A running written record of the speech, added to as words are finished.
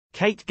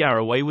Kate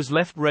Garraway was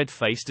left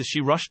red-faced as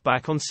she rushed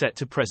back on set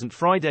to present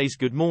Friday's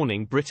Good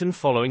Morning Britain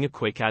following a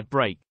quick ad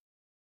break.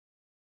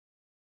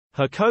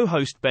 Her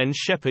co-host Ben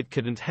Shephard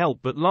couldn't help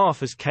but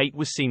laugh as Kate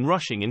was seen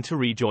rushing in to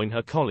rejoin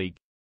her colleague.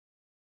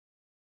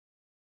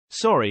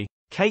 "Sorry,"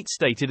 Kate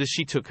stated as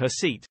she took her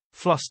seat,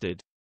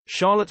 flustered.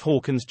 Charlotte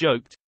Hawkins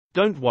joked,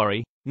 "Don't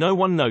worry, no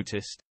one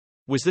noticed."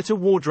 "Was that a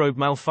wardrobe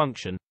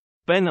malfunction?"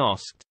 Ben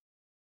asked.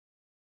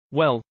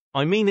 "Well,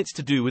 I mean it's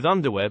to do with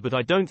underwear, but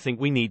I don't think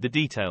we need the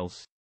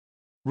details."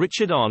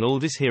 "Richard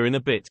Arnold is here in a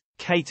bit,"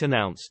 Kate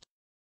announced.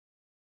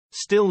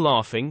 Still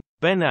laughing,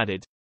 Ben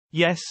added,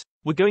 "Yes,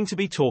 we're going to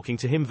be talking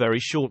to him very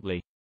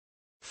shortly.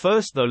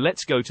 First though,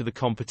 let's go to the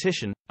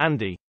competition,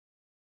 Andy."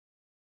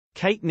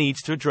 Kate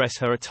needs to address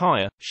her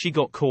attire, she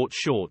got caught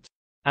short.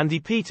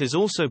 Andy Peters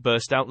also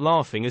burst out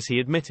laughing as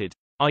he admitted,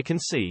 "I can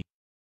see.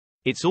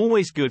 It's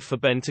always good for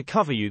Ben to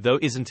cover you though,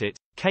 isn't it?"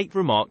 Kate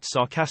remarked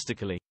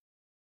sarcastically.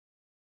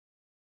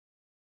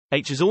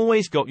 "H has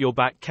always got your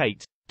back,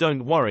 Kate,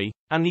 don't worry,"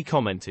 Andy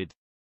commented.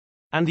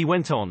 Andy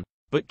went on,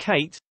 "But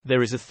Kate,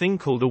 there is a thing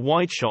called a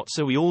wide shot,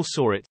 so we all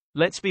saw it.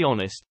 Let's be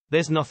honest,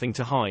 there's nothing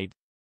to hide."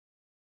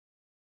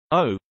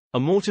 "Oh,"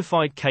 a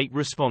mortified Kate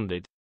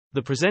responded.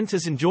 The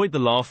presenters enjoyed the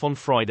laugh on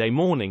Friday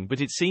morning,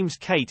 but it seems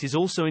Kate is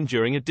also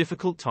enduring a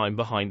difficult time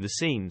behind the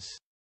scenes.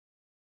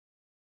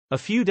 A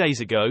few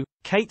days ago,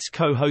 Kate's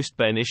co-host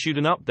Ben issued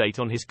an update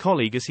on his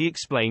colleague as he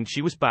explained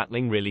she was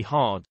battling really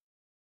hard.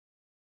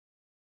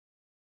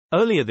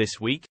 Earlier this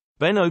week,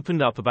 Ben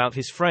opened up about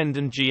his friend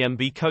and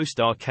GMB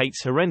co-star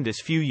Kate's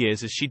horrendous few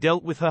years as she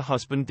dealt with her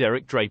husband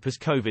Derek Draper's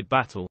COVID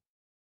battle.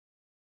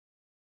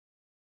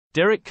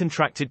 Derek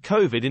contracted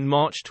COVID in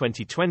March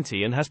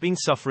 2020 and has been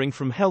suffering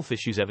from health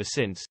issues ever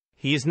since.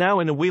 He is now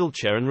in a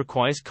wheelchair and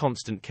requires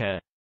constant care.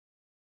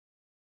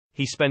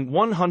 He spent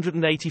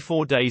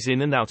 184 days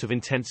in and out of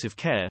intensive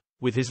care,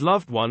 with his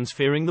loved ones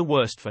fearing the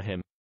worst for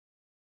him.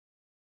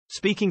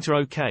 Speaking to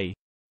OK,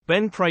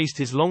 Ben praised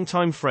his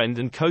longtime friend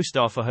and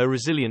co-star for her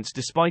resilience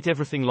despite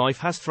everything life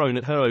has thrown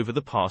at her over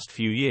the past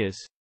few years.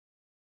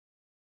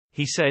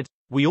 He said,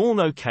 "We all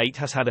know Kate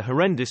has had a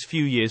horrendous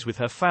few years with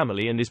her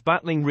family and is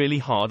battling really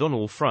hard on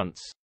all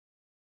fronts.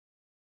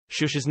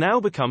 Shush has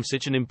now become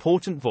such an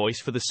important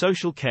voice for the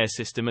social care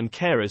system and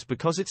carers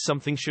because it's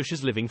something Shush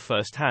is living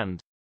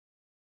firsthand."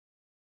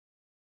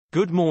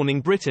 Good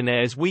Morning Britain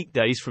airs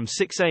weekdays from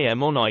 6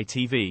 a.m. on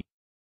ITV.